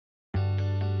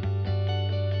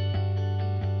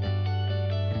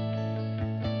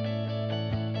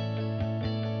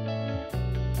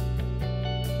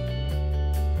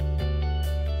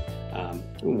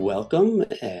Welcome,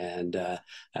 and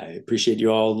I appreciate you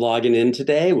all logging in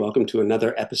today. Welcome to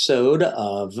another episode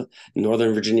of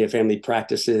Northern Virginia Family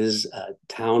Practices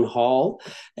Town Hall,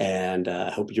 and I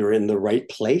hope you're in the right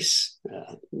place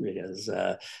because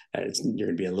you're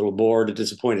going to be a little bored or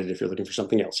disappointed if you're looking for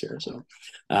something else here.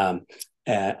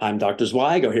 I'm Dr.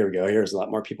 Zweig. Oh, here we go. Here's a lot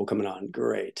more people coming on.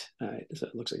 Great. All right. So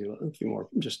it looks like a few more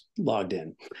just logged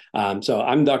in. So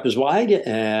I'm Dr. Zweig,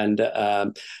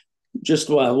 and just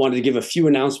wanted to give a few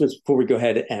announcements before we go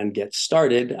ahead and get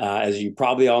started. As you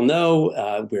probably all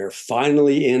know, we're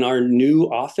finally in our new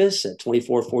office at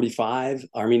 2445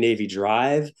 Army Navy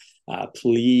Drive.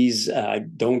 Please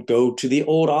don't go to the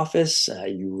old office.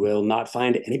 You will not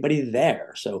find anybody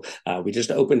there. So we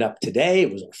just opened up today.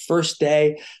 It was our first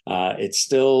day. It's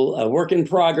still a work in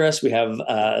progress. We have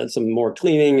some more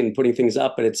cleaning and putting things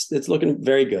up, but it's looking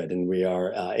very good. And we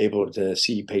are able to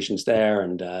see patients there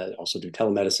and also do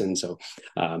telemedicine. So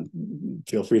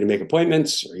feel free to make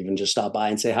appointments or even just stop by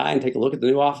and say hi and take a look at the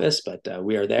new office. But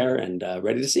we are there and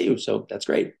ready to see you. So that's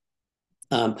great.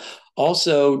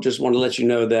 Also, just want to let you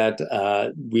know that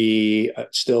we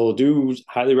still do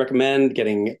highly recommend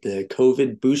getting the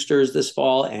COVID boosters this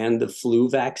fall and the flu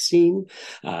vaccine.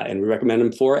 And we recommend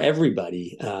them for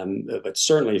everybody, but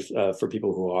certainly for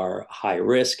people who are high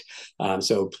risk.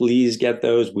 So please get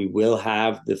those. We will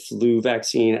have the flu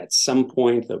vaccine at some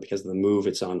point, though, because of the move,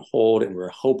 it's on hold. And we're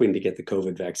hoping to get the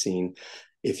COVID vaccine.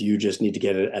 If you just need to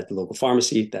get it at the local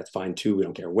pharmacy, that's fine too. We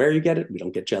don't care where you get it. We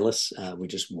don't get jealous. We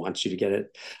just want you to get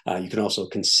it. You can also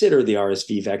consider the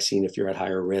RSV vaccine if you're at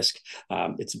higher risk.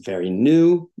 It's very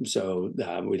new, so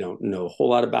we don't know a whole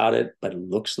lot about it, but it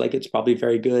looks like it's probably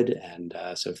very good. And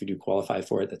so if you do qualify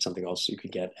for it, that's something else you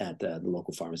could get at the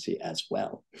local pharmacy as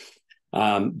well.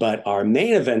 But our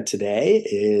main event today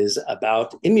is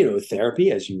about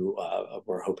immunotherapy, as you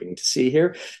were hoping to see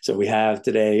here. So we have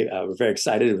today, we're very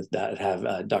excited to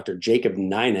have Dr. Jacob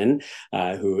Ninan,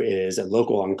 who is a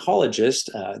local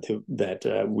oncologist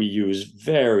that we use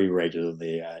very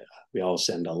regularly. We all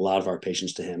send a lot of our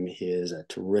patients to him. He is a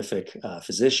terrific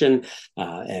physician,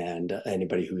 and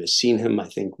anybody who has seen him, I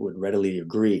think, would readily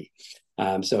agree.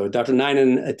 So Dr.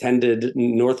 Ninan attended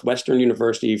Northwestern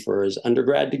University for his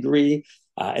undergrad degree,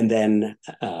 and then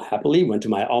happily went to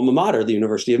my alma mater, the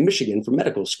University of Michigan, for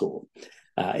medical school.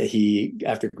 He,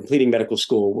 after completing medical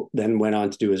school, then went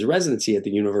on to do his residency at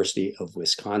the University of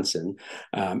Wisconsin,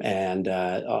 and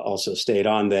also stayed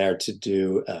on there to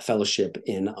do a fellowship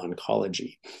in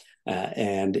oncology.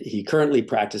 And he currently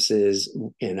practices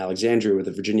in Alexandria with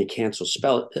the Virginia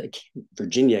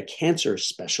Cancer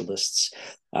Specialists,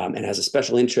 and has a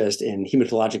special interest in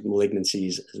hematologic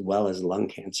malignancies as well as lung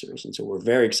cancers. And so we're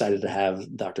very excited to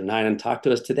have Dr. Ninan talk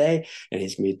to us today, and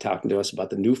he's going to be talking to us about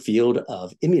the new field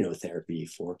of immunotherapy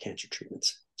for cancer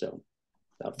treatments. So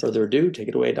without further ado, take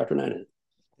it away, Dr. Ninan.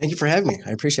 Thank you for having me.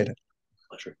 I appreciate it.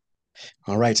 Pleasure.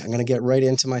 All right, I'm going to get right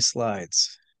into my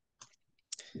slides.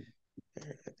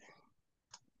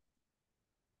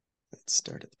 Let's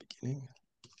start at the beginning.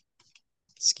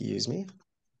 Excuse me.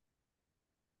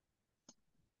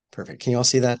 Perfect. Can you all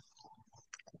see that?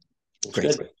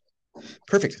 Great. Good.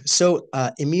 Perfect. So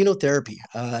immunotherapy,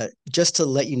 just to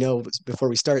let you know before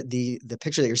we start, the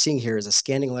picture that you're seeing here is a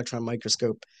scanning electron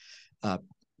microscope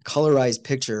colorized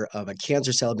picture of a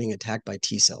cancer cell being attacked by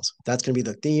T cells. That's going to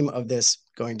be the theme of this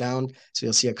going down. So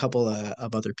you'll see a couple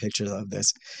of other pictures of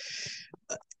this.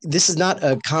 This is not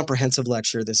a comprehensive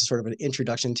lecture. This is sort of an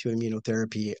introduction to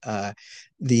immunotherapy.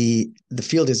 The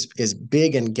field is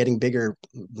big and getting bigger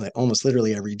almost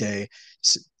literally every day.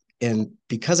 And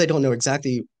because I don't know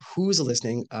exactly who's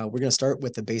listening, we're going to start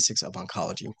with the basics of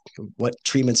oncology. What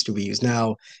treatments do we use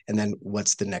now? And then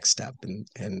what's the next step?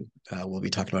 And we'll be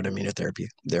talking about immunotherapy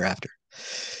thereafter.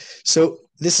 So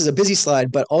this is a busy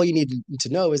slide, but all you need to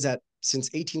know is that since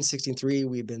 1863,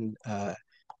 we've been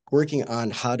working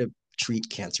on how to treat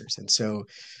cancers. And so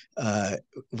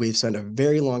we've spent a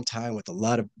very long time with a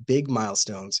lot of big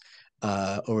milestones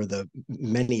over the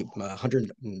many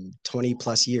 120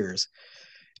 plus years.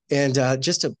 And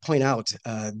just to point out,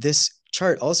 this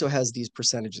chart also has these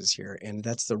percentages here, and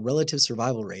that's the relative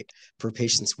survival rate for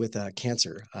patients with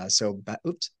cancer. Back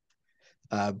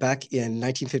in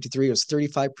 1953, it was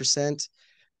 35%.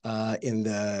 In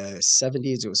the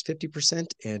 70s, it was 50%.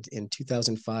 And in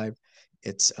 2005,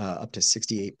 it's up to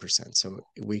 68%. So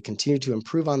we continue to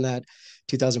improve on that.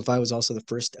 2005 was also the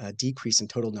first decrease in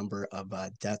total number of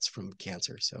deaths from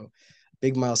cancer. So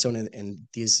big milestone, and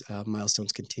these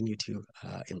milestones continue to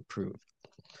improve.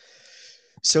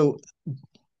 So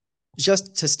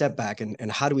just to step back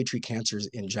and how do we treat cancers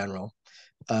in general?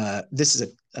 This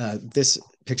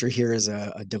picture here is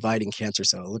a dividing cancer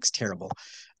cell. It looks terrible.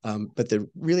 But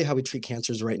really how we treat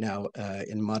cancers right now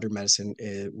in modern medicine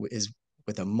is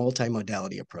with a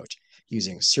multimodality approach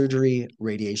using surgery,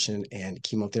 radiation, and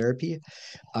chemotherapy.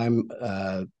 I'm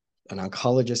an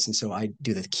oncologist, and so I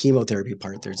do the chemotherapy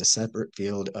part. There's a separate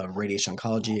field of radiation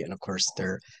oncology, and of course,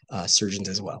 they're surgeons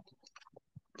as well.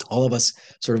 All of us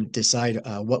sort of decide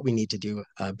what we need to do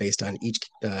based on each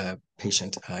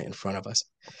patient in front of us.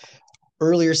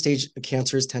 Earlier stage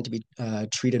cancers tend to be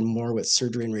treated more with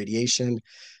surgery and radiation.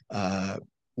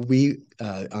 We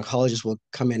oncologists will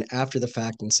come in after the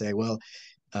fact and say, well,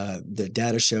 the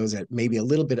data shows that maybe a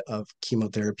little bit of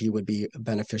chemotherapy would be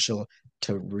beneficial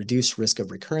to reduce risk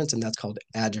of recurrence, and that's called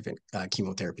adjuvant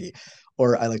chemotherapy,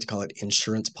 or I like to call it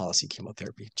insurance policy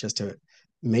chemotherapy, just to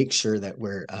make sure that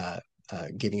we're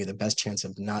giving you the best chance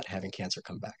of not having cancer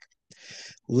come back.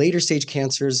 Later stage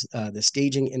cancers, the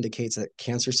staging indicates that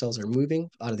cancer cells are moving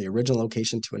out of the original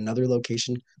location to another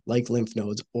location, like lymph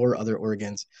nodes or other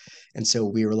organs. And so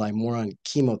we rely more on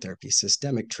chemotherapy,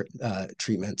 systemic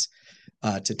treatments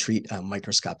to treat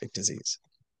microscopic disease.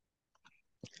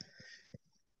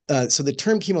 So the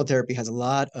term chemotherapy has a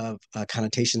lot of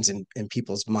connotations in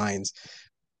people's minds.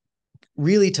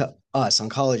 Really, to us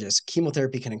oncologists,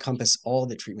 chemotherapy can encompass all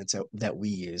the treatments that we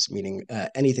use, meaning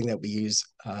anything that we use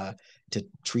to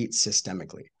treat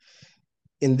systemically.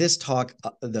 In this talk,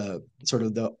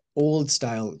 the old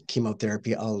style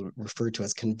chemotherapy I'll refer to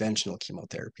as conventional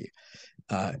chemotherapy.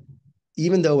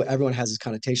 Even though everyone has this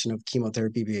connotation of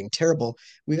chemotherapy being terrible,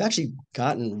 we've actually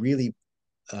gotten really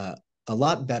a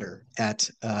lot better at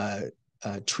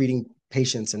treating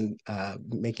patients and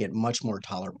making it much more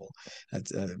tolerable.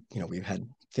 We've had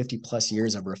 50 plus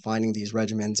years of refining these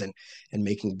regimens and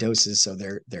making doses so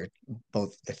they're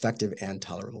both effective and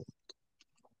tolerable.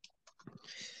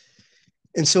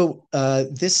 And so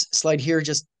this slide here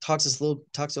just talks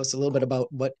to us a little bit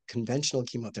about what conventional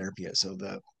chemotherapy is. So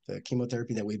the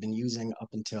chemotherapy that we've been using up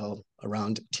until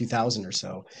around 2000 or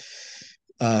so.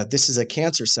 This is a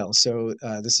cancer cell. So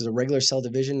this is a regular cell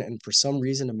division, and for some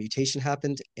reason a mutation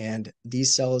happened, and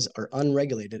these cells are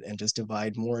unregulated and just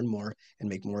divide more and more and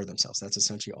make more of themselves. That's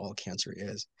essentially all cancer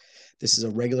is. This is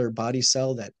a regular body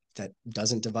cell that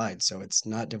doesn't divide, so it's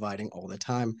not dividing all the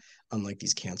time, unlike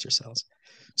these cancer cells.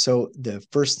 So the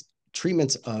first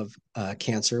treatments of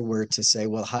cancer were to say,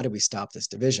 well, how do we stop this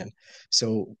division?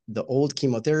 So the old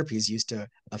chemotherapies used to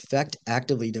affect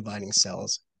actively dividing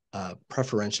cells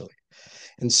preferentially.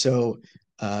 And so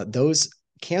those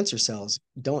cancer cells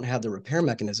don't have the repair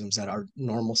mechanisms that our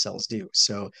normal cells do.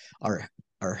 So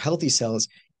our healthy cells,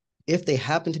 if they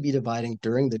happen to be dividing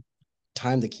during the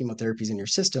time the chemotherapy is in your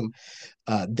system,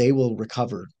 they will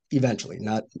recover eventually,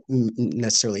 not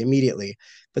necessarily immediately.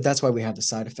 But that's why we have the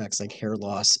side effects like hair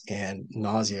loss and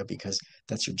nausea, because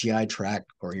that's your GI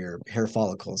tract or your hair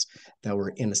follicles that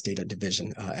were in a state of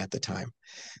division at the time.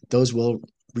 Those will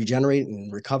regenerate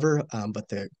and recover, but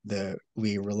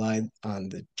we rely on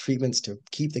the treatments to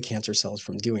keep the cancer cells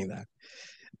from doing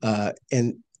that.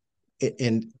 And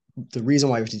the reason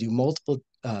why we have to do multiple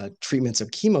treatments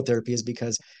of chemotherapy is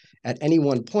because at any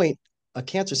one point, a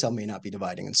cancer cell may not be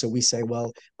dividing. And so we say,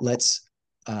 well, let's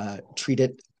treat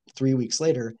it 3 weeks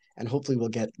later, and hopefully we'll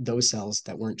get those cells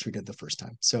that weren't treated the first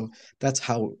time. So that's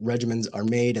how regimens are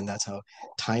made, and that's how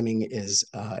timing is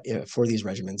for these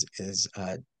regimens is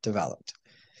developed.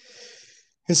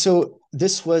 And so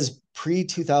this was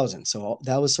pre-2000. So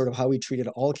that was sort of how we treated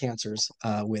all cancers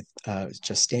with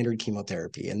just standard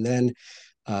chemotherapy. And then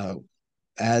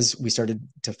as we started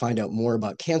to find out more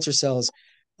about cancer cells,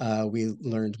 we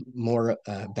learned more,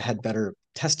 had better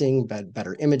testing,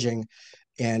 better imaging,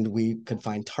 and we could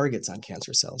find targets on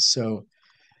cancer cells. So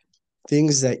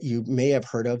things that you may have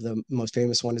heard of, the most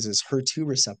famous one is this HER2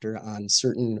 receptor on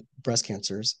certain breast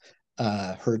cancers,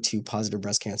 HER2 positive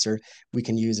breast cancer. We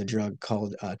can use a drug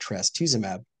called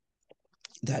trastuzumab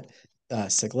that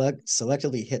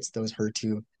selectively hits those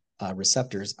HER2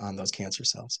 receptors on those cancer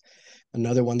cells.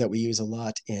 Another one that we use a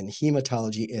lot in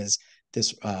hematology is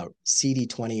this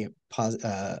CD20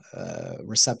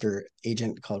 receptor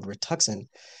agent called Rituxan.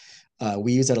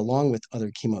 We use that along with other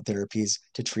chemotherapies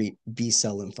to treat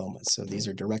B-cell lymphomas. So these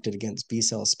are directed against B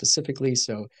cells specifically,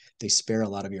 so they spare a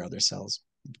lot of your other cells.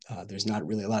 There's not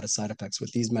really a lot of side effects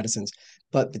with these medicines,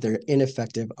 but they're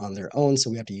ineffective on their own, so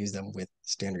we have to use them with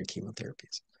standard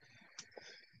chemotherapies.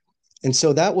 And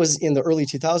so that was in the early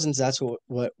 2000s. That's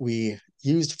what we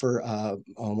used for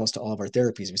almost all of our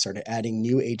therapies. We started adding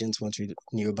new agents once we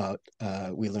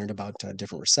learned about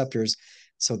different receptors.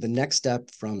 So the next step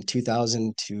from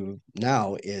 2000 to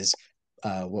now is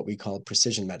what we call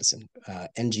precision medicine.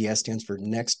 NGS stands for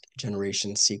next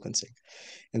generation sequencing.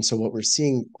 And so what we're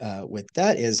seeing with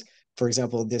that is For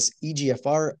example, this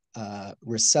EGFR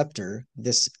receptor,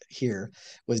 this here,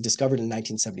 was discovered in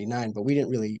 1979, but we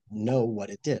didn't really know what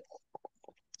it did.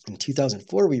 In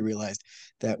 2004, we realized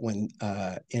that when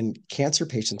in cancer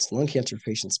patients, lung cancer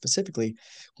patients specifically,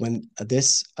 when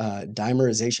this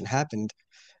dimerization happened,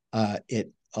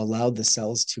 it allowed the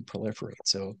cells to proliferate.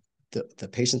 So the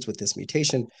patients with this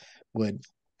mutation would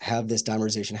have this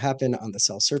dimerization happen on the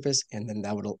cell surface, and then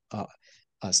that would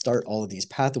start all of these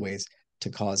pathways to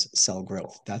cause cell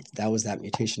growth. That was that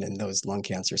mutation in those lung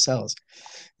cancer cells.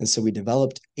 And so we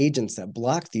developed agents that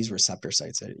block these receptor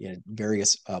sites at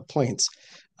various points,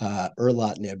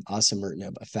 erlotinib,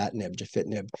 osimertinib, afatinib,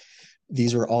 gefitinib.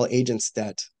 These were all agents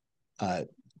that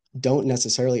don't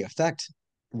necessarily affect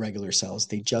regular cells.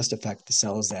 They just affect the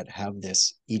cells that have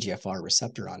this EGFR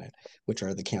receptor on it, which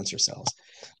are the cancer cells.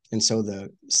 And so the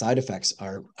side effects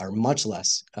are much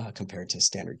less compared to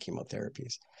standard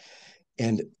chemotherapies.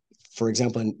 And for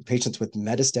example, in patients with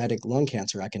metastatic lung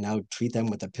cancer, I can now treat them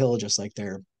with a pill just like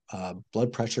their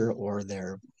blood pressure or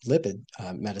their lipid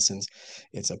medicines.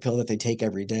 It's a pill that they take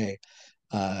every day,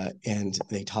 and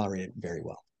they tolerate it very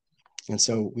well. And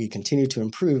so we continue to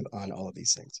improve on all of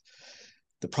these things.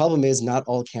 The problem is not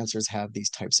all cancers have these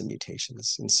types of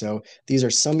mutations. And so these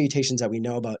are some mutations that we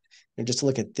know about. And just to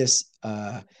look at this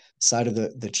side of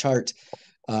the chart,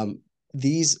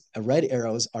 these red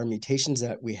arrows are mutations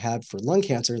that we have for lung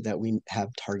cancer that we have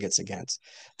targets against.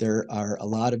 There are a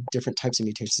lot of different types of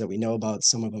mutations that we know about.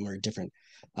 Some of them are different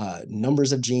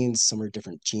numbers of genes, some are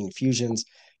different gene fusions,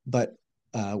 but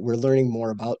we're learning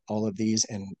more about all of these,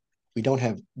 and we don't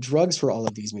have drugs for all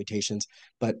of these mutations,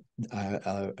 but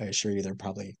I assure you they're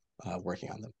probably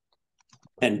working on them.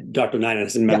 And Dr. Ninan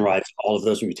has memorized all of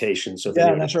those mutations. So if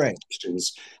anyone has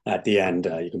questions at the end,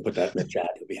 you can put that in the chat.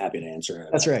 He'll be happy to answer.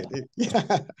 That's right.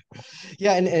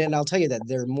 Yeah, and I'll tell you that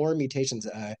there are more mutations.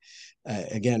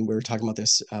 Again, we were talking about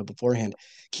this beforehand.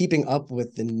 Keeping up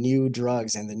with the new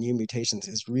drugs and the new mutations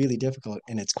is really difficult,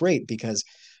 and it's great because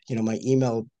my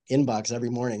email inbox every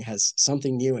morning has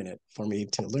something new in it for me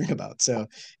to learn about. So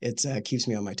it keeps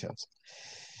me on my toes.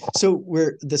 So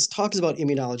this talk is about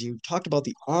immunology. We've talked about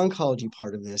the oncology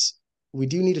part of this. We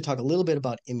do need to talk a little bit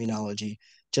about immunology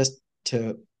just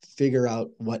to figure out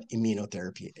what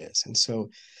immunotherapy is. And so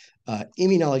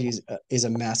immunology is a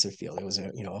massive field. It was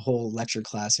a whole lecture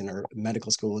class in our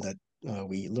medical school that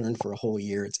we learned for a whole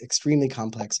year. It's extremely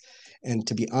complex. And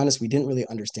to be honest, we didn't really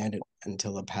understand it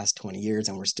until the past 20 years,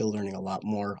 and we're still learning a lot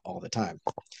more all the time.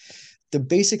 The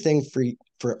basic thing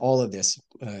for all of this,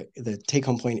 the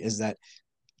take-home point is that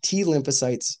T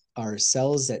lymphocytes are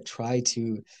cells that try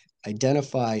to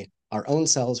identify our own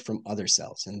cells from other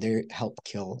cells, and they help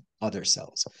kill other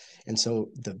cells. And so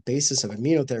the basis of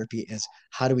immunotherapy is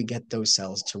how do we get those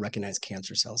cells to recognize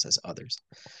cancer cells as others?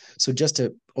 So just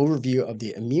an overview of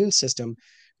the immune system,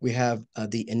 we have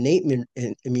the innate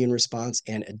immune response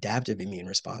and adaptive immune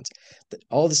response.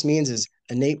 All this means is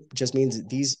innate just means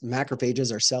these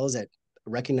macrophages are cells that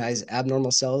recognize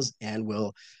abnormal cells and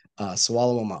will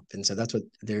swallow them up. And so that's what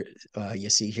you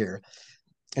see here.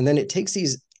 And then it takes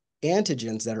these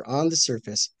antigens that are on the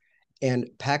surface and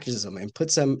packages them and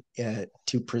puts them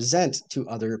to present to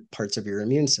other parts of your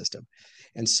immune system.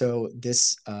 And so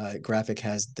this graphic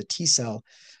has the T cell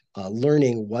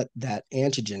learning what that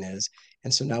antigen is.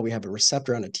 And so now we have a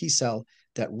receptor on a T cell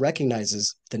that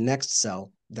recognizes the next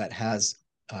cell that has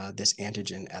this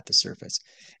antigen at the surface.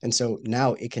 And so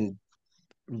now it can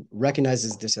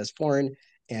recognizes this as foreign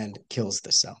and kills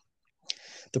the cell.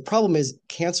 The problem is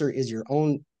cancer is your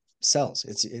own cells.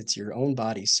 It's your own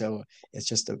body. So it's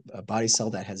just a body cell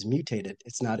that has mutated.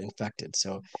 It's not infected.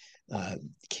 So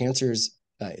cancers,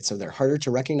 so they're harder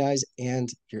to recognize, and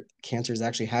your cancers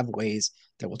actually have ways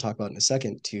that we'll talk about in a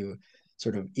second to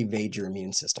sort of evade your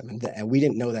immune system. And we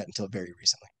didn't know that until very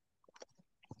recently.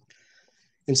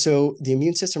 And so the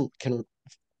immune system can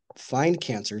find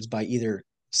cancers by either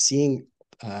seeing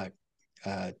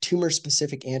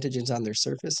tumor-specific antigens on their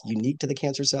surface, unique to the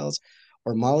cancer cells,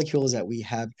 or molecules that we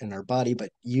have in our body, but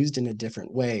used in a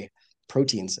different way,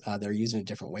 proteins that are used in a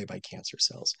different way by cancer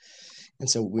cells. And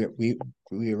so we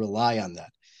rely on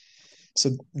that.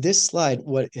 So this slide,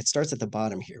 it starts at the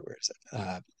bottom here. Where is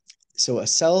it? So a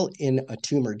cell in a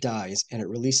tumor dies, and it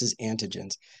releases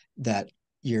antigens that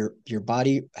your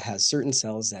body has certain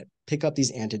cells that pick up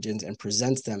these antigens and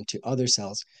presents them to other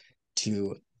cells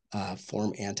to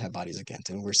form antibodies against.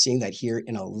 And we're seeing that here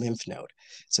in a lymph node.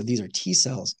 So these are T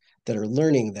cells that are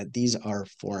learning that these are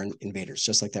foreign invaders,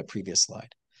 just like that previous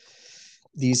slide.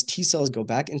 These T cells go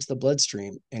back into the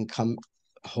bloodstream and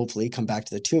hopefully come back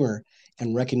to the tumor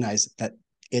and recognize that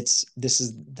this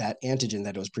is that antigen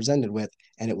that it was presented with,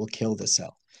 and it will kill the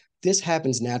cell. this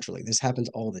happens naturally. This happens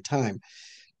all the time,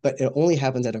 but it only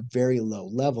happens at a very low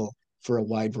level for a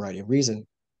wide variety of reasons.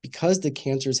 Because the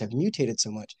cancers have mutated so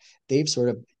much, they've sort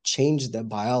of changed the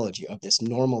biology of this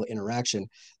normal interaction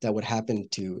that would happen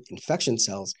to infection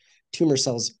cells. Tumor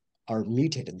cells are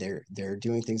mutated. They're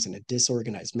doing things in a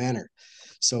disorganized manner.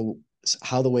 So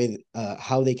how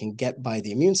they can get by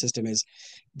the immune system is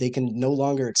they can no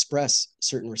longer express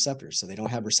certain receptors. So they don't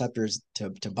have receptors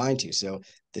to bind to. So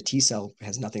the T cell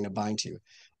has nothing to bind to,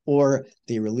 or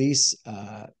they release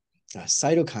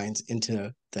cytokines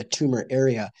into the tumor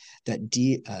area that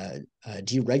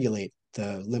deregulate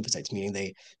the lymphocytes, meaning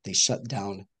they shut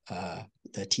down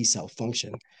the T cell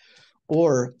function,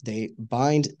 or they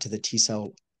bind to the T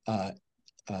cell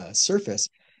surface,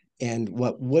 and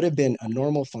what would have been a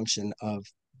normal function of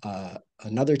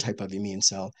another type of immune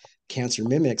cell, cancer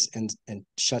mimics and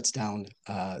shuts down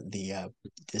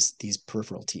these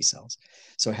peripheral T cells.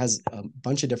 So it has a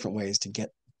bunch of different ways to get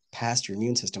past your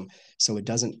immune system, so it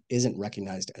isn't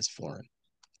recognized as foreign.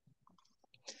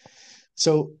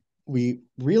 So we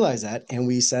realized that, and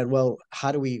we said, well,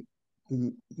 how do we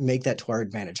make that to our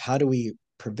advantage? How do we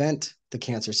prevent the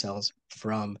cancer cells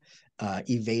from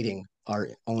evading our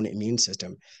own immune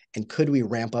system? And could we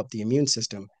ramp up the immune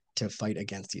system to fight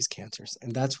against these cancers?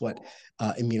 And that's what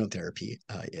immunotherapy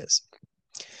is.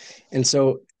 And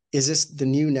so is this the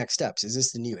new next steps? Is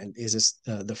this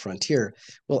the frontier?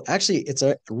 Well, actually, it's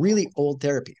a really old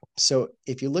therapy. So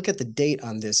if you look at the date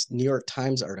on this New York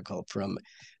Times article from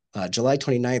July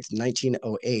 29th,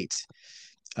 1908,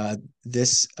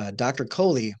 this Dr.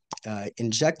 Coley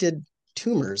injected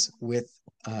tumors with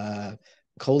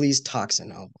Coley's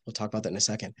toxin. We'll talk about that in a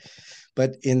second.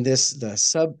 But in this, the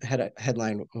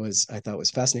headline I thought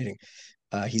was fascinating.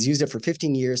 He's used it for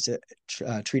 15 years to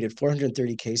treated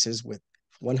 430 cases with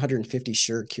 150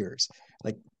 sure cures.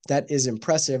 Like, that is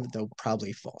impressive, though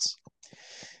probably false.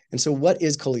 And so what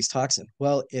is Coley's toxin?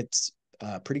 Well, it's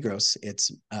pretty gross.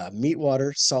 It's meat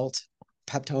water, salt,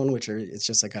 peptone, it's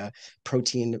just like a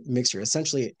protein mixture.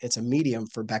 Essentially, it's a medium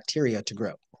for bacteria to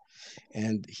grow.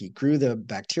 And he grew the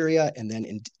bacteria and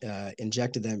then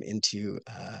injected them into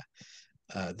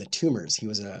the tumors.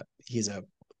 He's a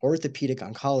orthopedic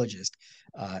oncologist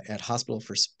at Hospital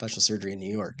for Special Surgery in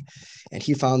New York. And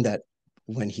he found that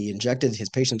when he injected his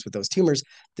patients with those tumors,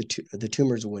 the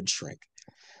tumors would shrink.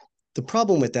 The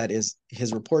problem with that is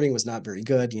his reporting was not very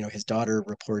good. His daughter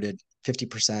reported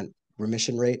 50%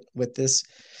 remission rate with this.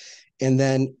 And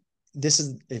then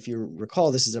if you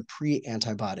recall, this is a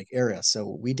pre-antibiotic era.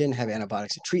 So we didn't have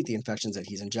antibiotics to treat the infections that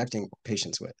he's injecting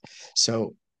patients with.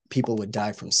 So people would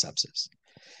die from sepsis.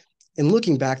 And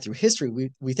looking back through history,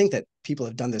 we think that people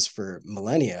have done this for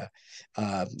millennia.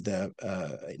 The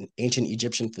ancient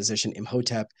Egyptian physician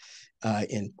Imhotep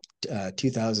in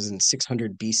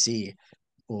 2600 BC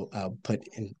will put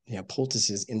in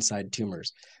poultices inside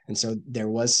tumors. And so there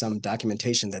was some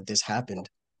documentation that this happened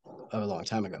a long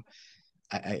time ago.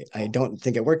 I don't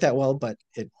think it worked that well, but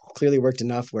it clearly worked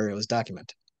enough where it was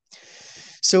documented.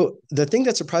 So the thing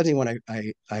that surprised me when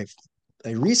I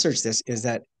researched this is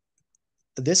that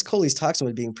this Coley's toxin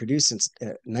was being produced since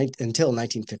until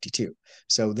 1952.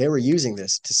 So they were using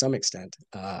this to some extent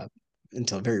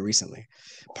until very recently.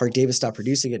 Parke-Davis stopped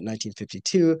producing it in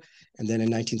 1952. And then in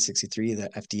 1963, the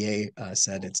FDA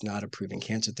said it's not approving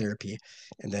cancer therapy.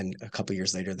 And then a couple of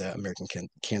years later, the American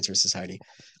Cancer Society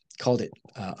called it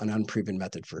an unproven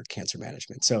method for cancer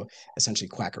management. So essentially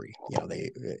quackery.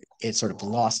 It sort of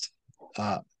lost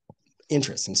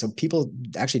interest. And so people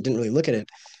actually didn't really look at it,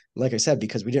 like I said,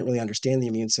 because we didn't really understand the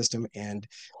immune system, and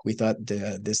we thought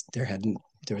there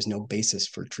was no basis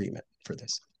for treatment for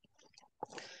this.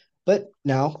 But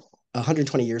now,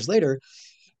 120 years later,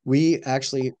 we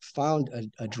actually found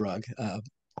a drug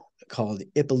called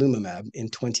ipilimumab in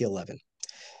 2011.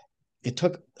 It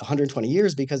took 120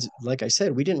 years because, like I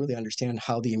said, we didn't really understand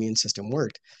how the immune system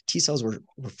worked. T cells were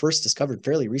first discovered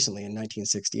fairly recently in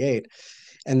 1968.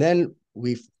 And then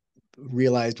we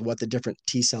realized what the different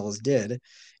T cells did.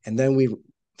 And then we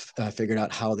figured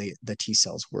out how the T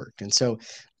cells worked. And so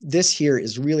this here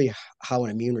is really how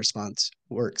an immune response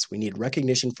works. We need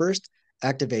recognition first,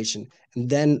 activation, and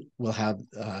then we'll have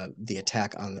the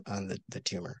attack on the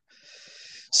tumor.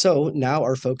 So now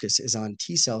our focus is on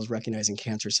T cells recognizing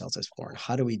cancer cells as foreign.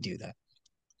 How do we do that?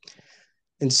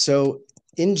 And so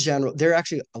in general, there are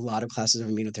actually a lot of classes of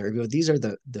immunotherapy, but these are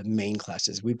the main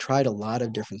classes. We've tried a lot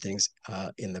of different things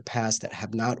in the past that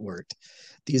have not worked.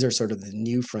 These are sort of the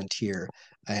new frontier,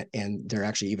 and there are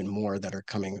actually even more that are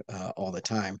coming all the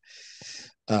time.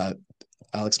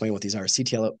 I'll explain what these are.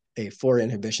 CTLA-4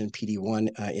 inhibition,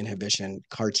 PD-1 inhibition,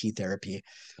 CAR T therapy.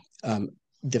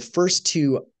 The first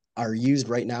two are used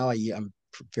right now. I'm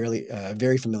fairly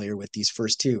very familiar with these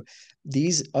first two.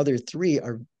 These other three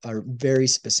are very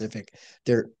specific.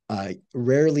 They're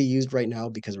rarely used right now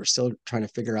because we're still trying to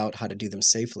figure out how to do them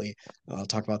safely. I'll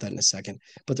talk about that in a second,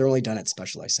 but they're only done at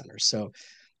specialized centers. So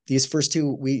these first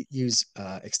two we use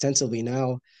extensively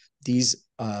now. These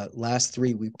last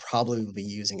three we probably will be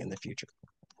using in the future.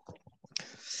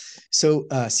 So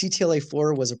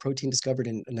CTLA4 was a protein discovered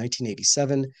in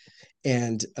 1987,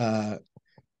 and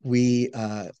we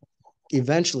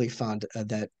eventually found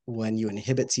that when you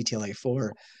inhibit CTLA4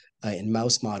 in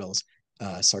mouse models,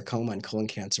 sarcoma and colon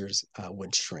cancers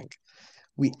would shrink.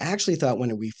 We actually thought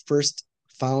when we first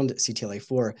found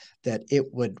CTLA4 that it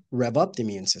would rev up the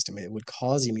immune system. It would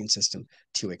cause the immune system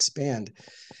to expand.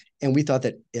 And we thought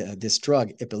that this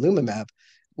drug, ipilimumab,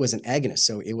 was an agonist.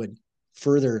 So it would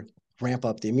further ramp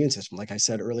up the immune system. Like I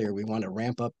said earlier, we want to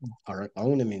ramp up our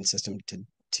own immune system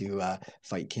to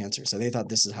fight cancer. So they thought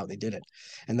this is how they did it.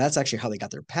 And that's actually how they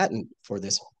got their patent for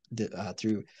this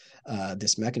through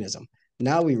this mechanism.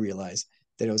 Now we realize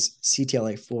that it was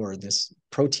CTLA4, this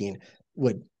protein,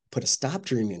 would put a stop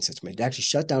to your immune system. It actually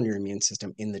shut down your immune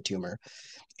system in the tumor,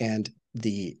 and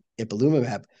the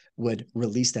ipilimumab would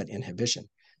release that inhibition.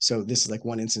 So this is like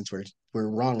one instance where we're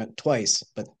wrong twice,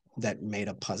 but that made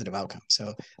a positive outcome.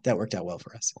 So that worked out well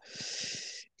for us.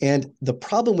 And the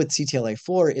problem with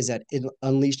CTLA4 is that it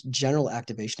unleashed general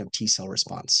activation of T cell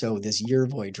response. So this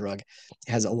Yervoy drug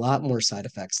has a lot more side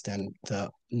effects than the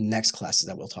next classes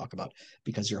that we'll talk about,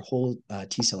 because your whole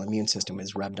T cell immune system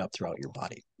is revved up throughout your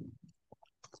body.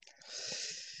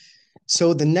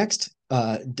 So the next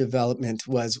development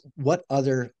was, what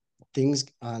other things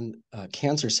on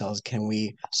cancer cells can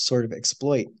we sort of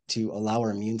exploit to allow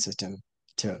our immune system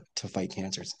to fight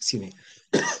cancers? Excuse me.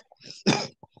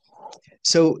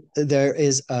 So there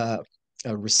is a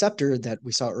receptor that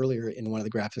we saw earlier in one of the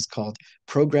graphs called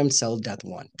programmed cell death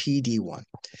 1, PD1.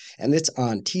 And it's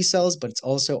on T cells, but it's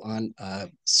also on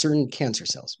certain cancer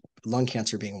cells, lung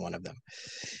cancer being one of them.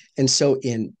 And so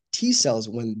in T cells,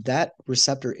 when that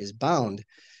receptor is bound,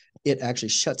 it actually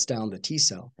shuts down the T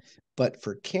cell. But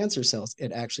for cancer cells,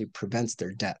 it actually prevents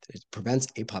their death. It prevents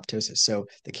apoptosis. So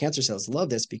the cancer cells love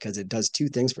this because it does two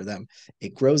things for them.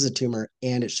 It grows the tumor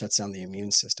and it shuts down the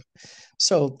immune system.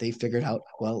 So they figured out,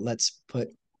 well, let's put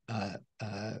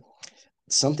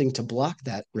something to block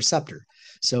that receptor.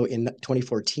 So in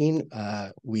 2014,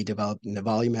 we developed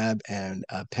nivolumab and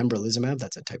pembrolizumab.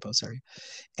 That's a typo, sorry.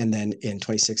 And then in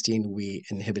 2016, we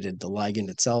inhibited the ligand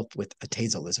itself with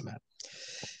atezolizumab.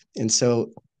 And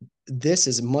so this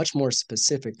is much more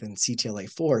specific than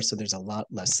CTLA4, so there's a lot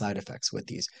less side effects with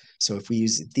these. So if we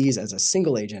use these as a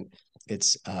single agent,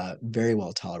 it's very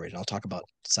well tolerated. I'll talk about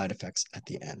side effects at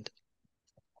the end.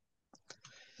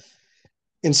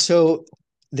 And so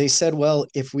they said, well,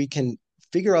 if we can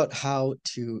figure out how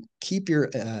to keep your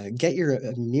get your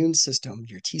immune system,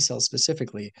 your T cells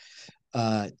specifically,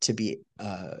 to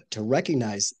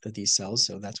recognize these cells,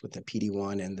 so that's with the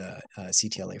PD1 and the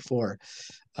CTLA4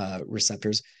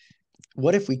 receptors.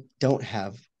 What if we don't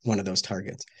have one of those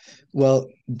targets? Well,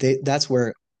 that's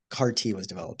where CAR T was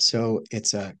developed. So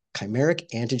it's a chimeric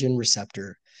antigen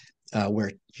receptor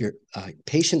where your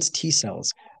patient's T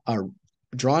cells are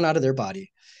drawn out of their body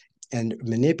and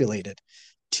manipulated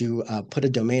to put a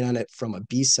domain on it from a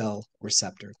B cell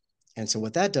receptor. And so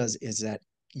what that does is that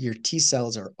your T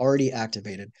cells are already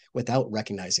activated without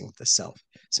recognizing the self.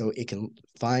 So it can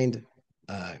find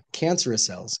cancerous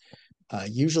cells,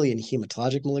 usually in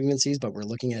hematologic malignancies, but we're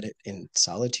looking at it in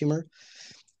solid tumor.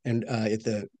 And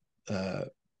the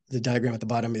diagram at the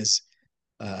bottom is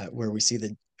where we see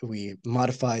that we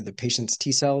modify the patient's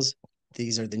T cells.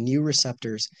 These are the new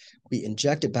receptors. We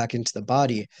inject it back into the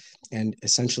body, and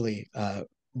essentially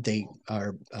they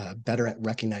are better at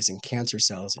recognizing cancer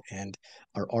cells and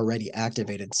are already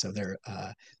activated, so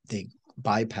they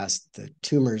bypass the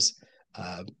tumor's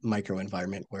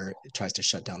microenvironment where it tries to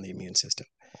shut down the immune system.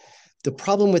 The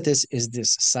problem with this is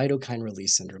this cytokine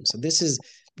release syndrome. So this is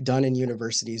done in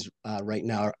universities right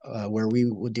now, where we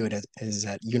would do it is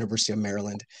at University of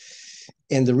Maryland.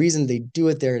 And the reason they do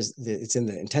it there is that it's in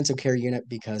the intensive care unit,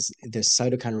 because this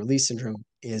cytokine release syndrome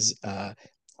is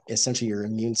essentially your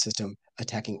immune system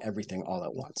attacking everything all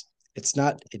at once. It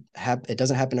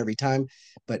doesn't happen every time,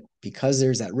 but because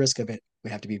there's that risk of it, we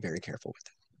have to be very careful with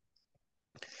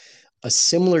it. A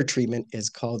similar treatment is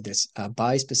called this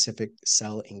bispecific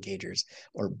cell engagers,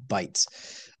 or BiTEs.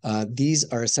 These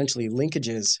are essentially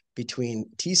linkages between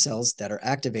T cells that are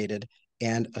activated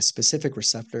and a specific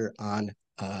receptor on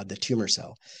the tumor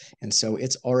cell. And so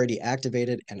it's already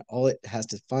activated, and all it has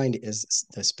to find is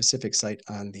the specific site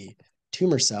on the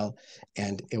tumor cell,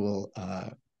 and it will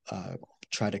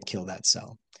try to kill that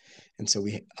cell. And so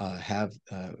we have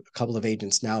a couple of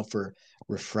agents now for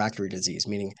refractory disease,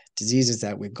 meaning diseases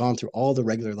that we've gone through all the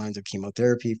regular lines of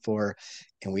chemotherapy for,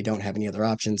 and we don't have any other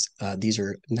options. These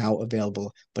are now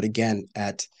available, but again,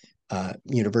 at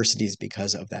universities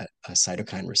because of that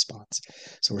cytokine response.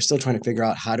 So we're still trying to figure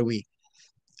out how do we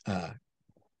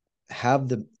have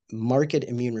the marked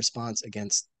immune response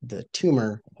against the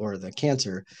tumor or the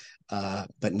cancer,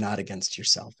 but not against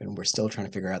yourself. And we're still trying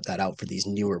to figure out that out for these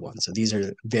newer ones. So these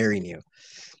are very new.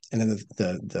 And then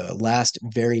the last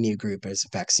very new group is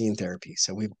vaccine therapy.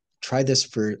 So we've tried this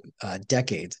for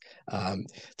decades.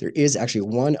 There is actually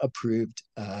one approved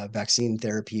vaccine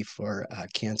therapy for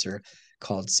cancer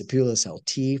called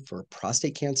Sipuleucel-T for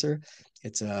prostate cancer.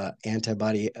 It's a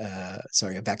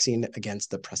a vaccine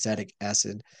against the prostatic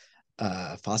acid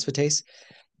phosphatase,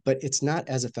 but it's not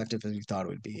as effective as we thought it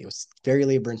would be. It was very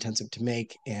labor intensive to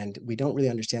make, and we don't really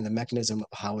understand the mechanism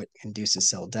of how it induces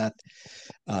cell death.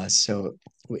 So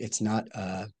it's not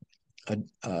a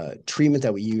treatment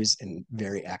that we use in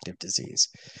very active disease.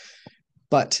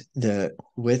 But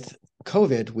with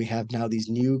COVID, we have now these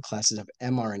new classes of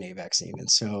mRNA vaccine. And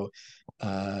so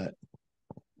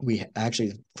we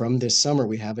actually, from this summer,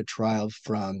 we have a trial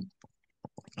from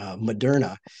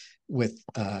Moderna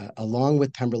along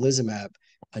with pembrolizumab,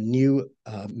 a new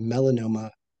melanoma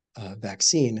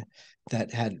vaccine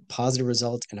that had positive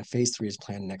results, and a phase 3 is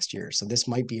planned next year. So this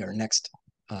might be our next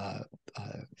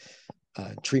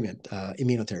treatment,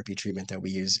 immunotherapy treatment that we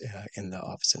use in the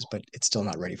offices, but it's still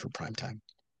not ready for prime time.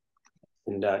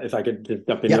 And if I could just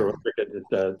jump in here real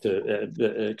quick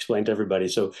to explain to everybody.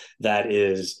 So that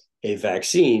is a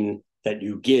vaccine that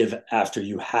you give after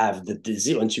you have the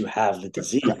disease, once you have the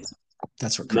disease. Correct.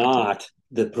 That's correct. Not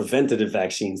the preventative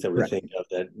vaccines that we think of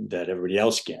that everybody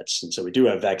else gets. And so we do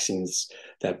have vaccines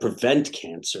that prevent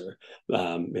cancer.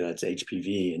 That's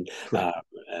HPV, and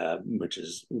which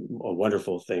is a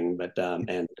wonderful thing, but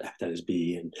and hepatitis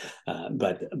B, and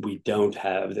but we don't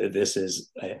have. This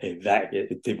is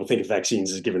people think of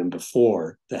vaccines as given them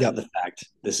before the fact.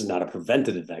 This is not a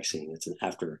preventative vaccine. It's an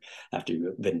after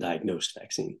you've been diagnosed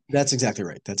vaccine. That's exactly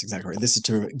right. That's exactly right. This is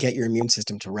to get your immune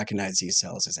system to recognize these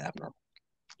cells as abnormal.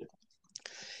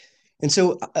 And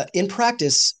so in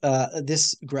practice,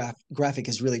 this graphic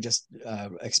is really just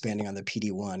expanding on the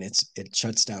PD-1. It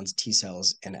shuts down T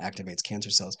cells and activates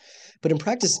cancer cells. But in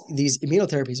practice, these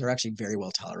immunotherapies are actually very well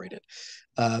tolerated.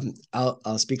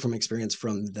 I'll speak from experience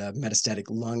from the metastatic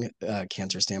lung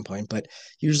cancer standpoint, but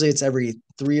usually it's every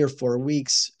 3 or 4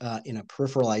 weeks in a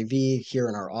peripheral IV here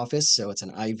in our office. So it's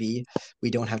an IV. We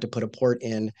don't have to put a port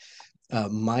in.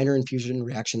 Minor infusion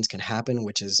reactions can happen,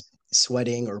 which is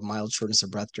sweating or mild shortness of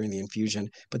breath during the infusion,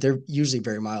 but they're usually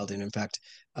very mild. And in fact,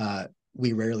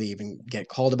 we rarely even get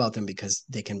called about them because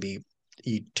they can be,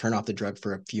 you turn off the drug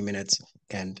for a few minutes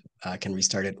and can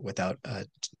restart it without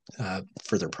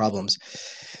further problems.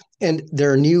 And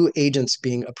there are new agents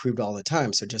being approved all the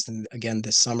time. So just again,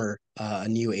 this summer, a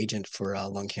new agent for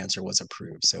lung cancer was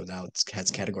approved. So now it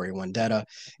has category 1 data,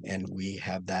 and we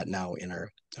have that now in our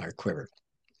quiver.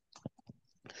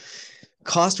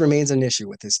 Cost remains an issue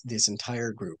with this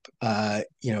entire group. A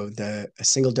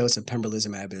single dose of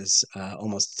pembrolizumab is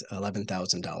almost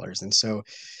 $11,000, and so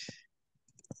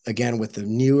again, with the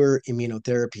newer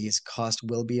immunotherapies, cost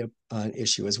will be an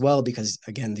issue as well, because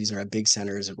again, these are at big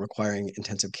centers requiring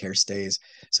intensive care stays.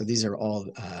 So these are all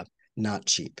not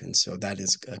cheap, and so that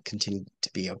is continued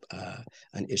to be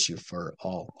an issue for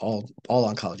all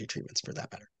oncology treatments, for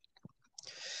that matter.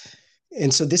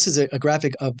 And so this is a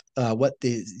graphic of what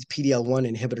the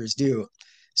PD-L1 inhibitors do.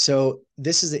 So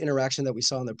this is the interaction that we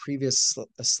saw on the previous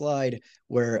slide,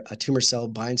 where a tumor cell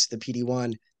binds to the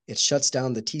PD-1, it shuts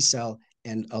down the T cell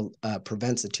and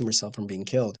prevents the tumor cell from being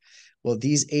killed. Well,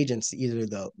 these agents, either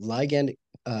the ligand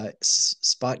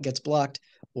spot gets blocked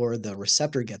or the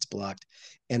receptor gets blocked,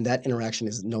 and that interaction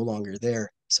is no longer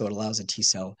there. So it allows a T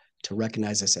cell to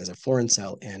recognize this as a foreign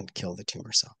cell and kill the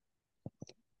tumor cell.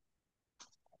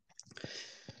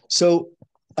 So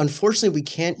unfortunately, we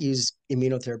can't use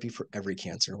immunotherapy for every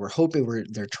cancer. We're hoping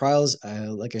there are trials,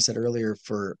 like I said earlier,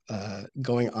 for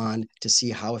going on to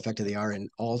see how effective they are in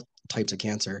all types of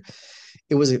cancer.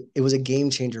 It was a game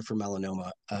changer for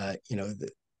melanoma. The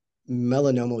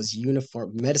melanoma was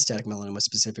uniform. Metastatic melanoma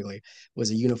specifically was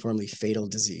a uniformly fatal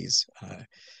disease.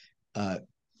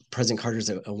 President Carter is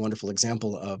a wonderful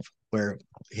example of where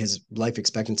his life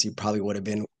expectancy probably would have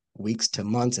been weeks to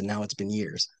months, and now it's been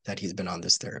years that he's been on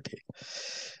this therapy.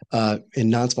 In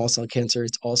non-small cell cancer,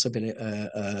 it's also been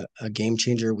a game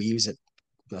changer. We use it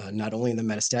not only in the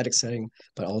metastatic setting,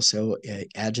 but also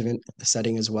adjuvant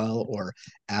setting as well, or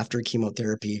after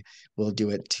chemotherapy, we'll do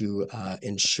it to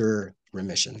ensure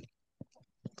remission.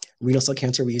 Renal cell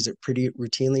cancer, we use it pretty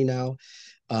routinely now.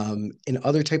 In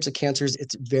other types of cancers,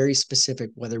 it's very specific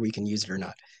whether we can use it or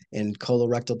not. In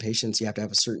colorectal patients, you have to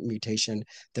have a certain mutation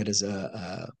that is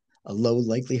a low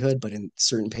likelihood, but in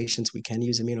certain patients, we can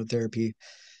use immunotherapy.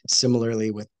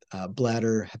 Similarly with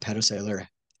bladder, hepatocellular,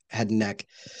 head and neck,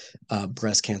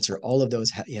 breast cancer, all of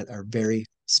those are very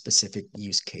specific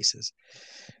use cases.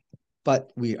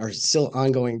 But we are still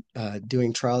ongoing,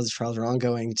 doing trials. Trials are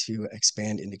ongoing to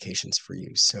expand indications for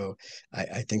use. So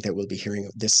I think that we'll be hearing,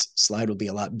 this slide will be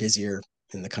a lot busier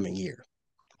in the coming year.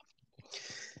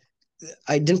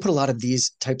 I didn't put a lot of these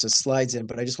types of slides in,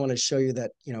 but I just want to show you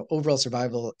that, overall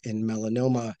survival in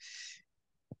melanoma,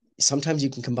 sometimes you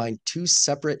can combine two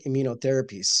separate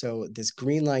immunotherapies. So this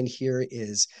green line here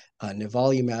is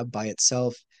nivolumab by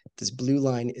itself. This blue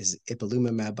line is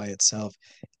ipilimumab by itself.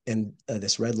 And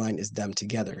this red line is them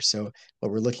together. So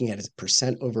what we're looking at is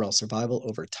percent overall survival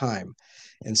over time.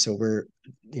 And so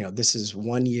this is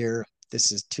 1 year,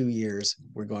 this is 2 years,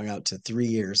 we're going out to 3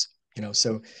 years,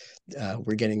 so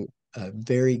we're getting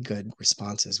very good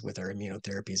responses with our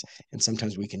immunotherapies. And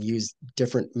sometimes we can use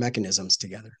different mechanisms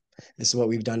together. This is what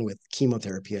we've done with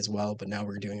chemotherapy as well, but now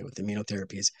we're doing it with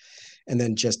immunotherapies. And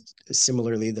then just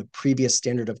similarly, the previous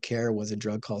standard of care was a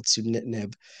drug called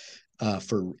sunitinib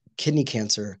for kidney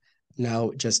cancer.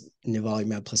 Now just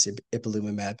nivolumab plus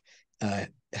ipilimumab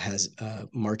has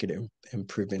marked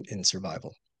improvement in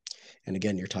survival. And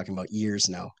again, you're talking about years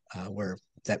now, where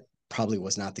that probably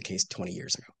was not the case 20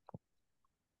 years ago.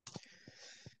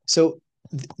 So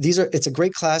it's a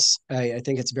great class. I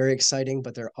think it's very exciting,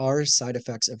 but there are side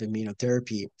effects of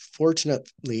immunotherapy.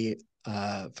 Fortunately,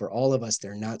 for all of us,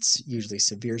 they're not usually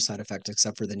severe side effects,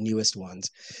 except for the newest ones.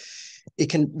 It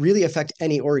can really affect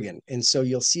any organ. And so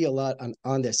you'll see a lot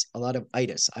on this, a lot of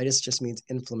itis. Itis just means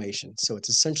inflammation. So it's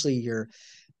essentially your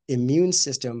immune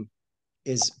system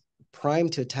is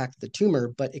primed to attack the tumor,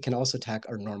 but it can also attack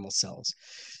our normal cells.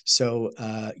 So,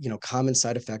 common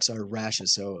side effects are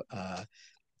rashes. So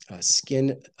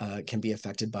skin can be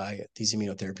affected by these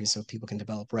immunotherapies, so people can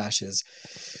develop rashes.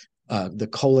 The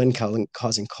colon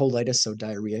causing colitis, so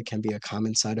diarrhea can be a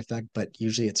common side effect, but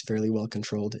usually it's fairly well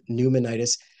controlled.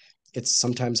 Pneumonitis, it's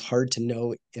sometimes hard to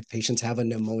know if patients have a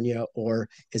pneumonia or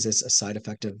is this a side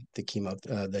effect of the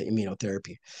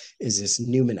immunotherapy. Is this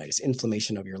pneumonitis,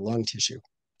 inflammation of your lung tissue?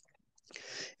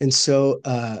 And so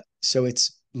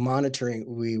it's monitoring.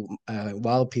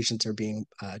 While patients are being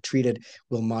treated,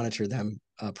 we'll monitor them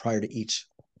prior to each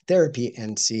therapy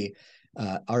and see,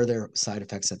 are there side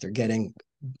effects that they're getting?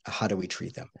 How do we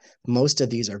treat them? Most of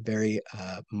these are very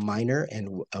minor and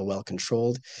well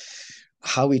controlled.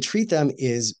 How we treat them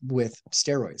is with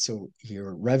steroids. So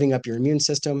you're revving up your immune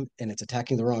system and it's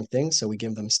attacking the wrong thing. So we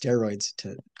give them steroids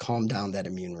to calm down that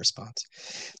immune response.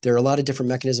 There are a lot of different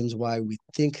mechanisms why we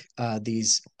think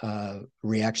these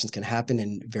reactions can happen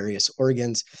in various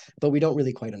organs, but we don't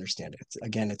really quite understand it.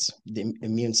 Again, the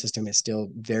immune system is still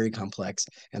very complex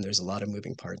and there's a lot of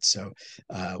moving parts. So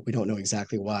we don't know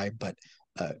exactly why, but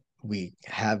we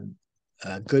have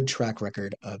a good track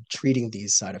record of treating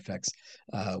these side effects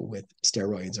with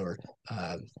steroids or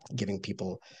giving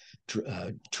people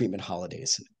treatment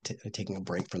holidays, taking a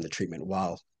break from the treatment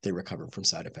while they recover from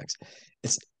side effects.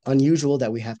 It's unusual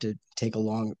that we have to take a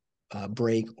long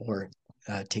break or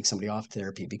take somebody off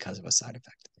therapy because of a side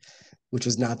effect, which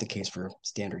was not the case for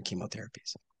standard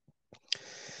chemotherapies.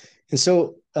 And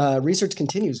so research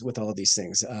continues with all of these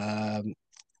things.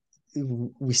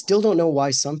 We still don't know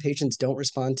why some patients don't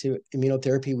respond to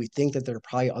immunotherapy. We think that there are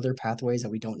probably other pathways that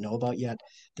we don't know about yet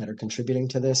that are contributing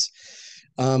to this.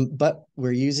 But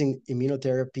we're using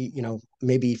immunotherapy,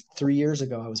 maybe 3 years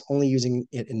ago, I was only using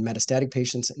it in metastatic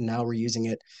patients. And now we're using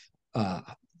it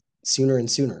sooner and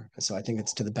sooner. So I think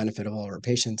it's to the benefit of all our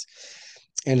patients.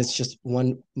 And it's just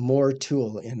one more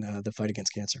tool in the fight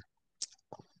against cancer.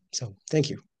 So thank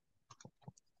you.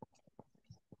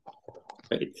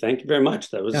 Great. Thank you very much.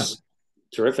 That was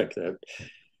terrific. That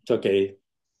took a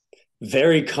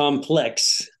very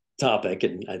complex topic,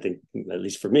 and I think, at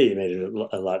least for me, it made it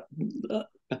a lot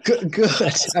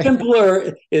good.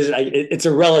 Simpler it's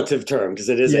a relative term because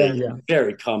it is a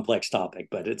very complex topic,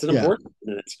 but it's an important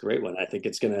one and it's a great one. I think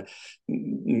it's going to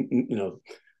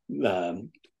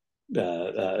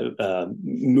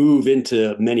move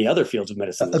into many other fields of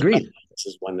medicine. Agreed. This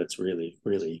is one that's really,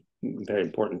 really very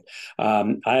important.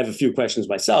 I have a few questions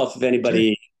myself. If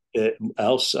anybody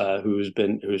else who's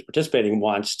participating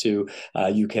wants to,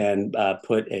 you can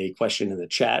put a question in the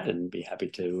chat and be happy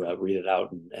to read it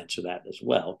out and answer that as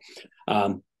well.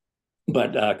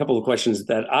 But a couple of questions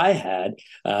that I had.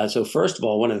 So first of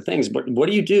all, one of the things, what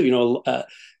do you do?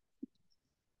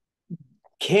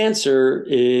 Cancer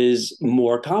is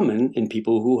more common in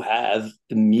people who have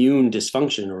immune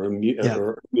dysfunction or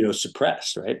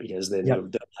immunosuppressed, right? Because they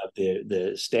don't have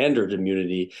the standard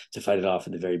immunity to fight it off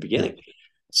at the very beginning. Yeah.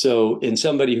 So in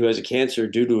somebody who has a cancer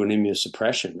due to an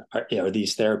immunosuppression, are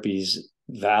these therapies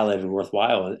valid and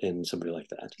worthwhile in somebody like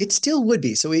that? It still would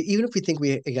be. So even if we think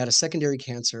we got a secondary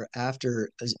cancer after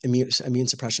immune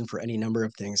suppression for any number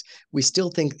of things, we still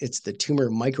think it's the tumor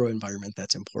microenvironment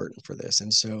that's important for this.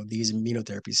 And so these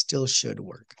immunotherapies still should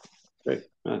work. Great.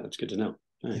 That's good to know.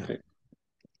 Okay.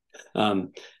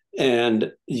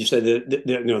 And you said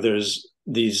that there's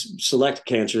these select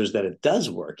cancers that it does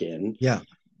work in. Yeah.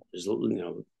 There's,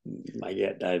 I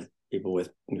have people with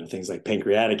things like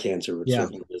pancreatic cancer, which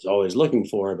certainly is always looking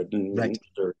for, but there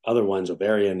are other ones,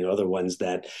 ovarian, other ones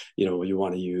that you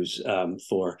want to use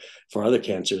for other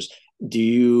cancers. Do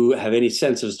you have any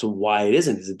sense as to why it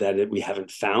isn't? Is it that we haven't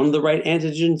found the right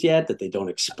antigens yet, that they don't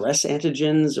express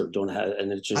antigens or don't have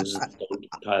antigens?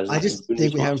 I just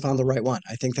think we haven't found the right one.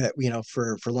 I think that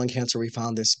for lung cancer we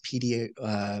found this PD1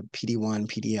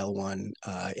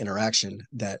 PDL1 interaction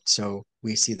so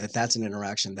we see that that's an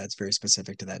interaction that's very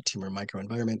specific to that tumor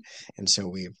microenvironment, and so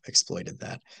we've exploited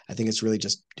that. I think it's really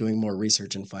just doing more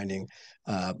research and finding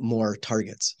more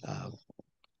targets.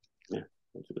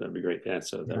 That'd be great. Yeah,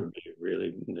 so that would be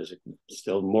really, there's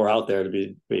still more out there to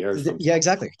be heard from. Yeah,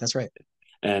 exactly. That's right.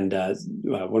 And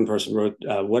one person wrote,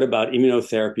 what about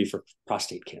immunotherapy for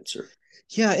prostate cancer?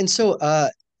 Yeah, and so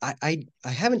I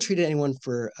haven't treated anyone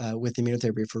with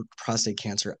immunotherapy for prostate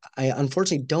cancer. I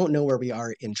unfortunately don't know where we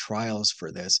are in trials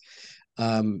for this.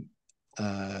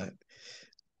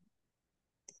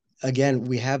 Again,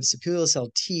 we have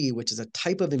Sipuleucel T, which is a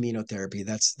type of immunotherapy.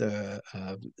 That's the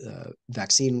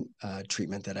vaccine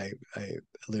treatment that I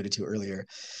alluded to earlier.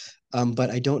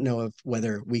 But I don't know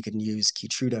whether we can use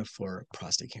Keytruda for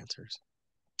prostate cancers.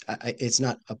 It's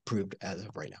not approved as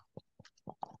of right now.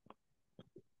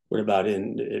 What about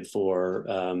for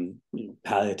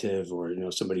palliative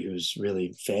or somebody who's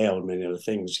really failed many other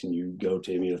things? Can you go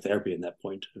to immunotherapy in that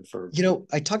point?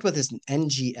 I talked about this in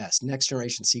NGS, next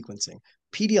generation sequencing.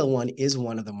 PDL1 is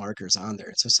one of the markers on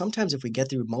there. So sometimes if we get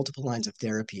through multiple lines of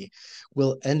therapy,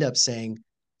 we'll end up saying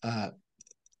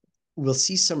we'll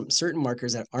see some certain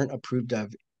markers that aren't approved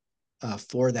of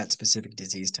for that specific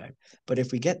disease type. But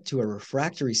if we get to a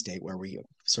refractory state where we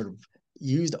sort of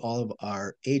used all of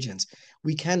our agents,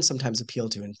 we can sometimes appeal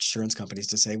to insurance companies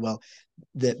to say, well,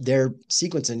 their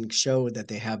sequencing show that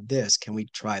they have this. Can we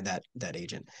try that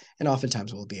agent? And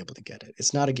oftentimes we'll be able to get it.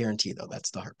 It's not a guarantee, though. That's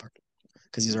the hard part,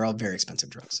 because these are all very expensive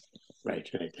drugs. Right.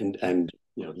 And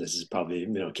this is probably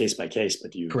case by case,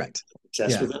 but do you correct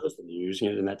success with those? Are you using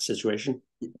it in that situation?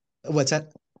 What's that?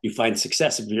 You find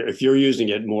success if you're using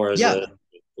it more as a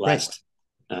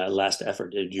last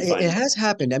effort. Did you find it has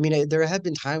happened? I mean, there have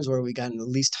been times where we gotten at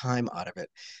least time out of it.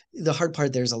 The hard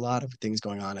part, there's a lot of things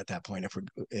going on at that point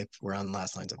if we're on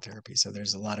last lines of therapy. So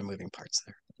there's a lot of moving parts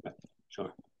there. Right.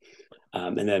 Sure.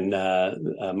 And then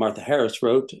Martha Harris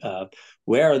wrote,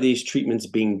 where are these treatments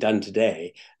being done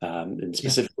today, and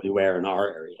specifically where in our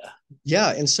area?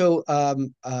 Yeah, and so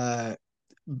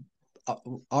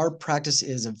our practice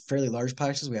is a fairly large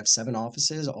practice. We have 7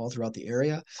 offices all throughout the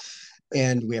area,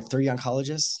 and we have 30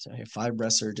 oncologists. I have 5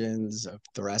 breast surgeons, a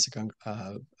thoracic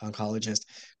oncologist.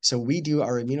 So we do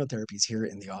our immunotherapies here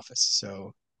in the office.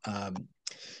 So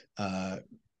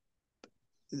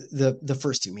the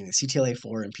first two, meaning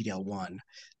CTLA-4 and PD-L1.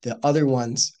 The other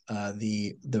ones,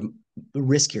 the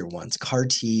riskier ones, CAR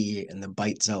T and the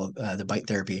BiTE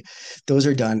therapy, those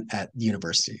are done at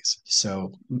universities.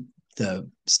 So the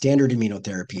standard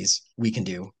immunotherapies we can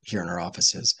do here in our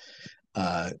offices.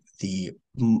 The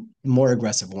more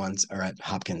aggressive ones are at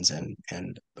Hopkins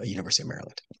and University of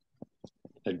Maryland.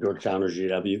 At Georgetown or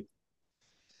GW?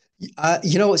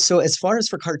 So as far as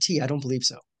for CAR T, I don't believe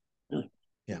so. Really?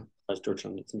 Yeah.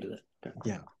 Georgetown gets into that.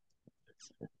 Okay. Yeah.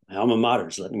 My alma mater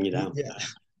is letting me down. Yeah.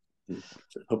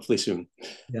 Hopefully soon.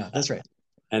 Yeah, that's right.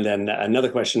 And then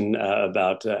another question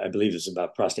about, I believe is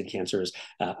about prostate cancer, is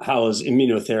how is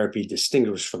immunotherapy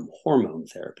distinguished from hormone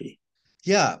therapy?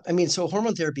 Yeah, I mean, so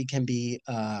hormone therapy can be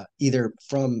either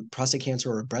from prostate cancer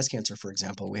or breast cancer, for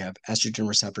example. We have estrogen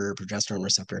receptor, progesterone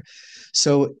receptor.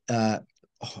 So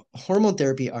hormone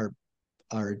therapy are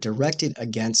directed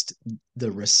against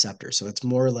the receptor. So it's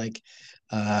more like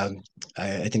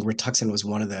I think Rituxan was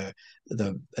one of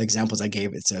the examples I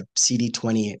gave. It's a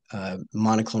CD20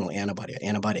 monoclonal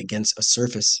antibody against a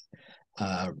surface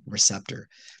receptor.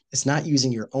 It's not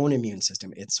using your own immune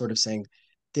system. It's sort of saying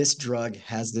this drug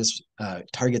has this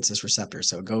targets this receptor,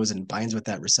 so it goes and binds with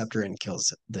that receptor and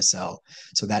kills the cell.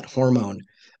 So that hormone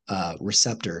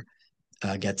receptor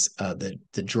gets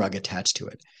the drug attached to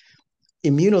it.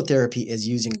 Immunotherapy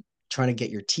is trying to get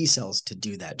your T cells to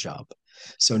do that job.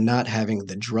 So not having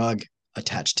the drug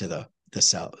attached to the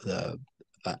cell, the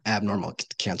abnormal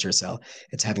cancer cell,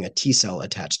 it's having a T cell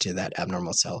attached to that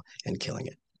abnormal cell and killing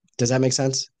it. Does that make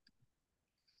sense?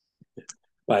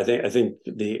 Well, I think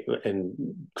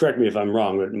and correct me if I'm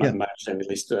wrong, but my understanding, at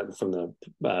least from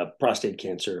the prostate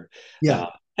cancer,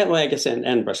 and well, I guess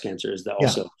and breast cancer, is that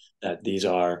also that these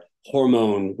are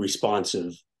hormone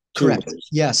responsive correct tumors.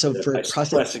 Yeah, so for prostate,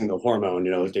 suppressing the hormone,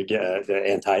 to get the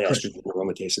anti-estrogen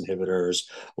aromatase inhibitors,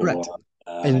 correct.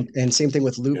 And same thing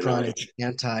with Lupron, it's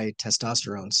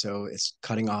anti-testosterone, so it's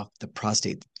cutting off the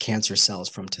prostate cancer cells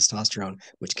from testosterone,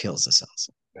 which kills the cells.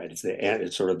 Right,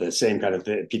 it's sort of the same kind of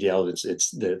PDL.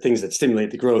 It's the things that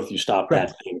stimulate the growth. You stop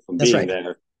that thing from being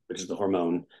there, which is the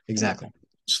hormone. Exactly.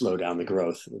 Slow down the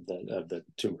growth of the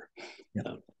tumor.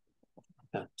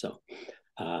 So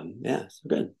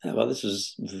good. Well, this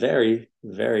was very,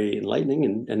 very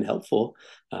enlightening and helpful.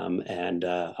 And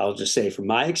I'll just say, from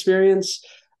my experience,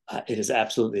 it is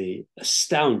absolutely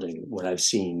astounding what I've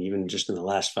seen, even just in the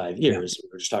last 5 years. We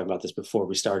were just talking about this before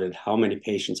we started, how many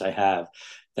patients I have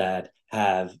that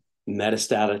have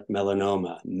metastatic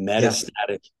melanoma,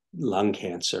 metastatic lung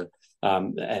cancer,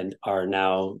 and are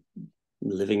now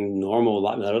living normal,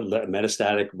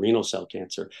 metastatic renal cell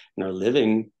cancer, and are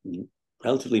living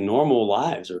relatively normal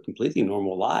lives, or completely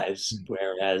normal lives,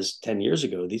 whereas 10 years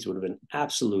ago, these would have been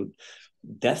absolute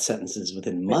death sentences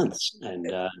within months. And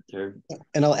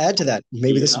I'll add to that,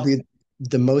 maybe this would be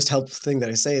the most helpful thing that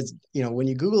I say is, when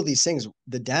you Google these things,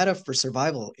 the data for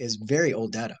survival is very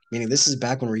old data, meaning this is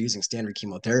back when we're using standard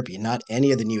chemotherapy, not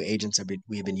any of the new agents that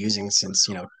we've been using since,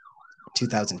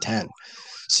 2010.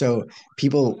 So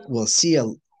people will see a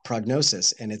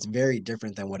prognosis, and it's very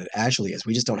different than what it actually is.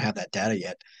 We just don't have that data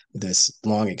yet, with this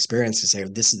long experience, to say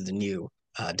this is the new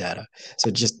data. So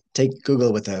just take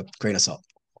Google with a grain of salt.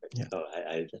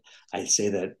 I say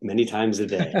that many times a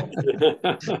day.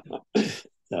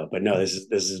 But no, this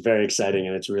is very exciting,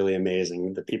 and it's really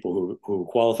amazing. The people who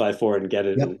qualify for it and get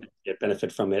it and get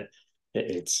benefit from it,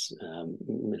 it's a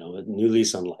new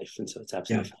lease on life, and so it's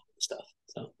absolutely fabulous stuff.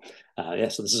 So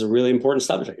so this is a really important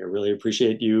subject. I really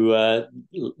appreciate you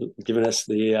giving us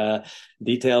the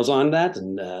details on that,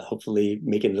 and hopefully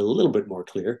making it a little bit more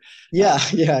clear.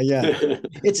 This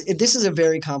is a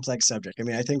very complex subject. I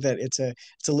mean, I think that it's a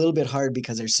little bit hard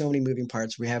because there's so many moving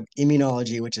parts. We have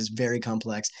immunology, which is very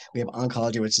complex. We have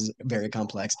oncology, which is very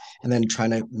complex, and then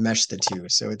trying to mesh the two.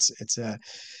 So it's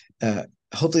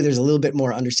hopefully there's a little bit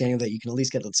more understanding that you can at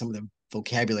least get some of the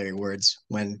vocabulary words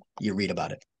when you read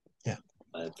about it.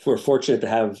 We're fortunate to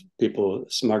have people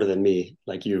smarter than me,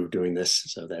 like you, doing this,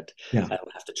 so that I don't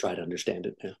have to try to understand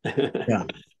it.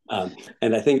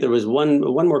 And I think there was one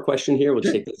more question here. We'll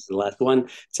take this as the last one.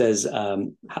 It says,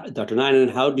 Dr. Ninan,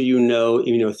 how do you know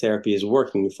immunotherapy is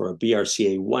working for a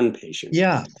BRCA1 patient?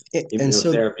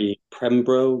 Immunotherapy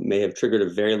Pembro may have triggered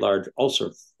a very large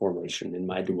ulcer formation in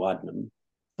my duodenum.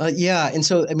 And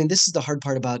so, I mean, this is the hard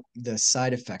part about the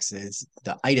side effects, is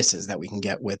the itises that we can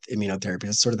get with immunotherapy.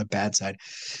 It's sort of the bad side.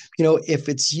 If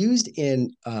it's used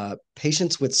in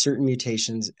patients with certain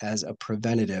mutations as a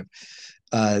preventative,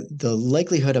 the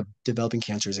likelihood of developing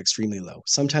cancer is extremely low.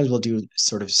 Sometimes we'll do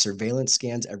sort of surveillance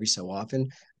scans every so often,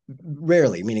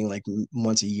 rarely, meaning like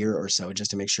once a year or so, just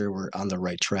to make sure we're on the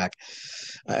right track.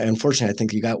 Unfortunately, I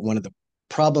think you got one of the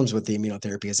problems with the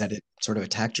immunotherapy is that it sort of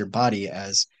attacked your body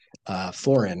as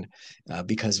foreign,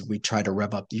 because we try to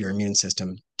rev up your immune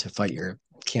system to fight your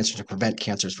cancer, to prevent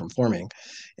cancers from forming.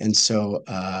 And so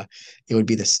it would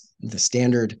be the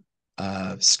standard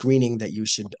screening that you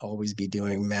should always be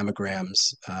doing: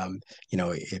 mammograms,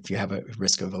 if you have a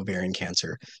risk of ovarian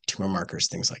cancer, tumor markers,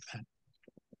 things like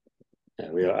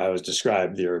that. I always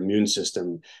describe your immune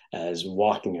system as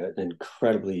walking an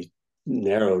incredibly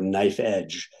narrow knife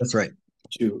edge. That's right.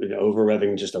 To over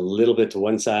revving just a little bit to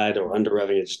one side, or under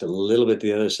revving it just a little bit to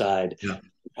the other side,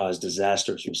 cause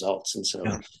disastrous results. And so,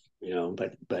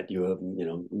 but you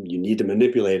need to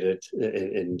manipulate it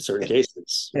in certain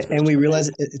cases. And we realize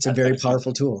it's a very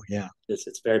powerful tool. Yeah, it's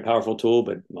a very powerful tool,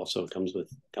 but also comes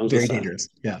very dangerous.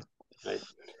 Yeah. Right.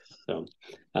 So,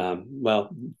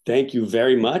 well, thank you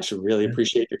very much. I really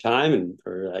appreciate your time and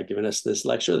for giving us this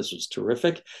lecture. This was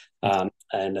terrific.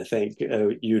 And I thank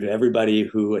you to everybody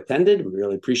who attended. We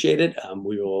really appreciate it.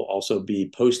 We will also be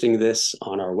posting this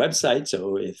on our website.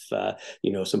 So if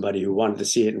somebody who wanted to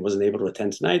see it and wasn't able to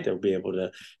attend tonight, they'll be able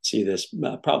to see this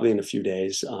probably in a few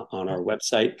days on our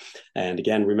website. And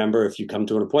again, remember, if you come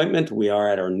to an appointment, we are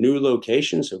at our new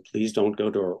location. So please don't go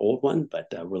to our old one.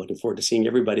 But we're looking forward to seeing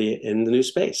everybody in the new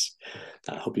space.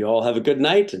 I hope you all have a good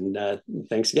night. And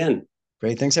thanks again.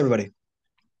 Great. Thanks, everybody.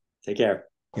 Take care.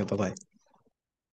 Yeah, bye-bye.